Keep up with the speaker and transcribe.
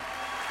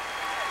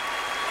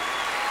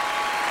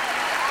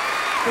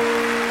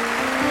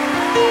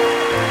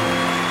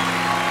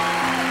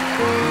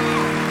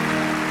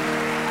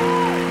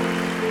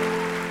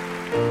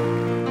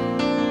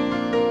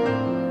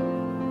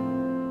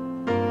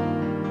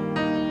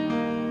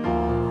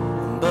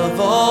above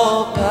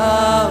all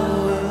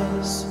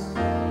powers,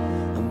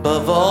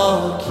 above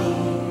all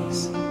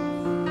keys,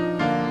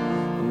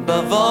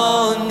 above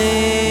all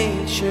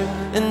nature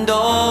and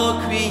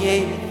all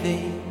created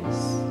things,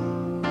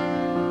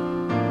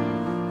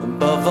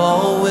 above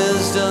all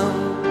wisdom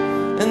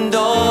and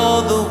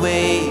all the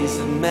ways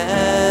of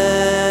man.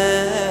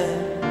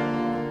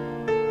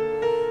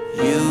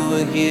 You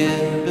were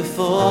here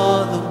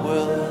before the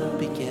world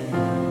began.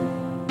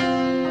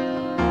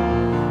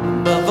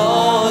 Above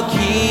all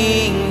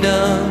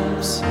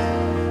kingdoms,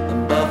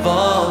 above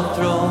all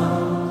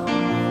thrones,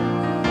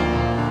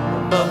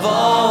 above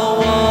all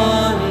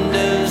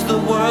wonders the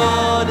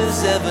world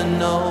has ever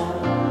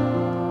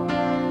known,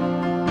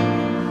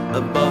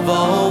 above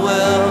all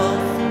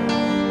wealth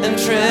and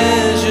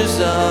treasures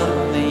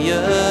of the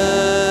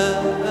earth.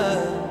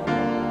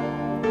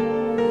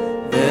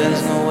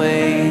 There's no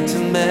way to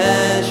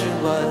measure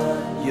what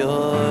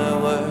you're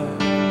worth.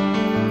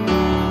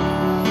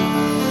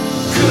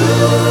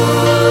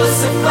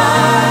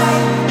 Crucified,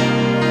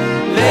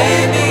 lay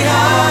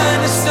behind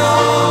a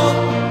stone.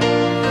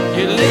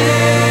 You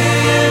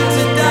live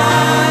to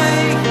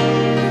die,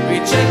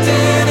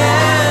 rejected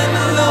and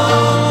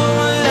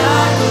alone,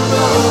 like a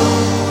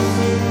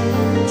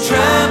rose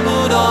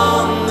trampled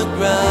on the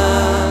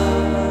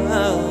ground.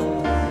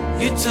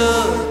 You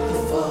took the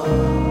fall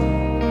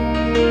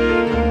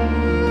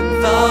and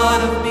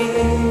thought of me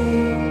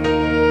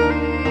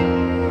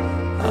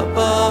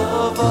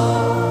above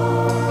all.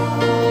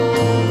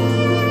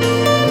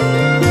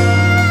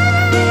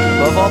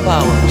 Above all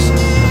powers,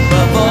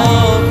 above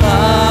all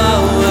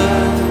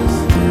powers,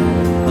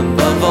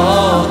 above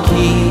all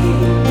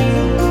keys,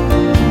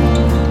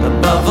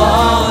 above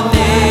all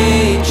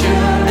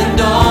nature and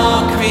all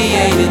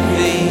created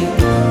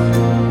things,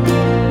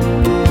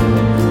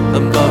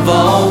 above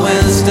all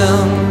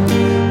wisdom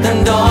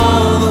and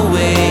all the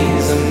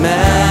ways of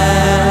man.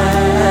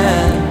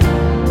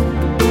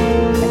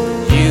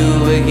 You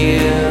were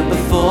here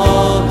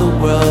before the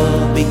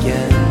world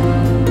began.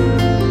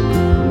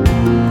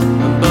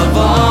 Above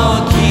all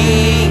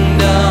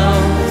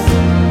kingdoms,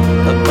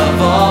 above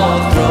all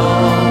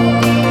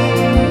thrones,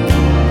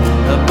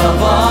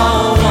 above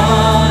all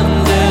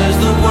wonders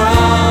the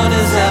world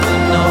has ever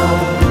known,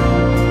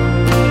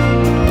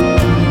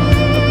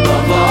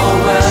 above all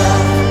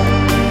wealth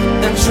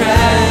and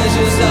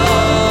treasures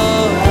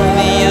of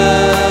the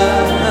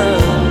earth.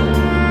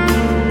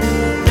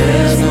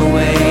 There's no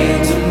way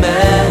to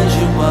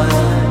measure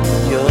what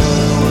you're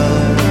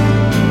worth.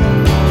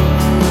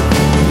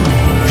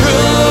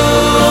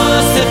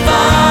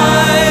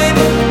 Crucified,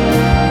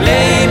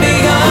 lay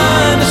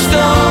behind a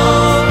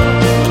stone.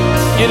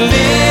 You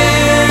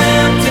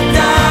live to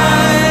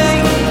die,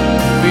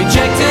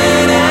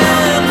 rejected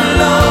and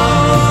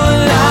alone,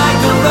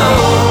 like a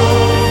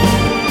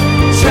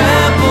rose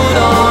trampled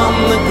on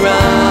the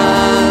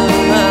ground.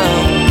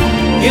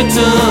 You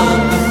took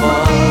the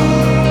fall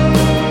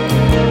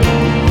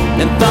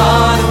and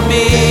thought of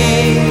me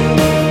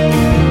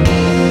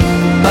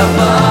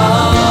above.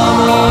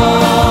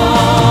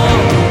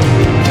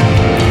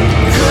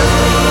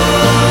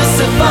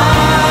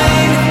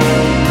 Crucified,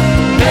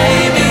 lay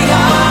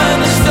behind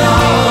the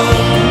stone.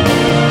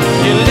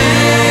 You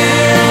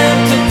live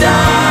to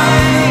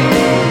die,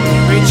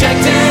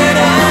 rejected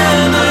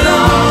and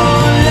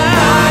alone,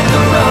 like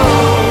a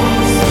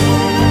rose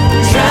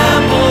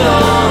trampled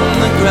on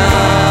the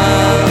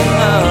ground.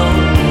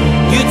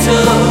 You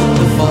took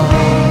the fall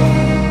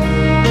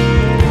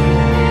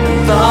and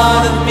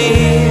thought of me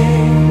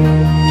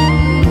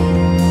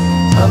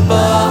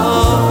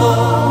above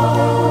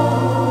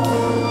all,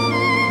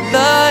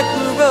 like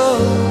a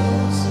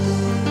rose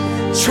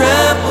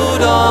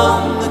trampled on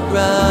the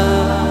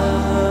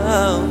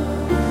ground.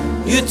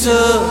 You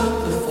took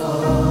the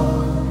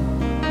fall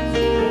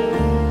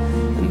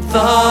and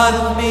thought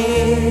of me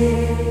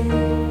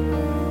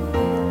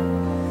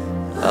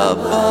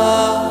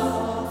above.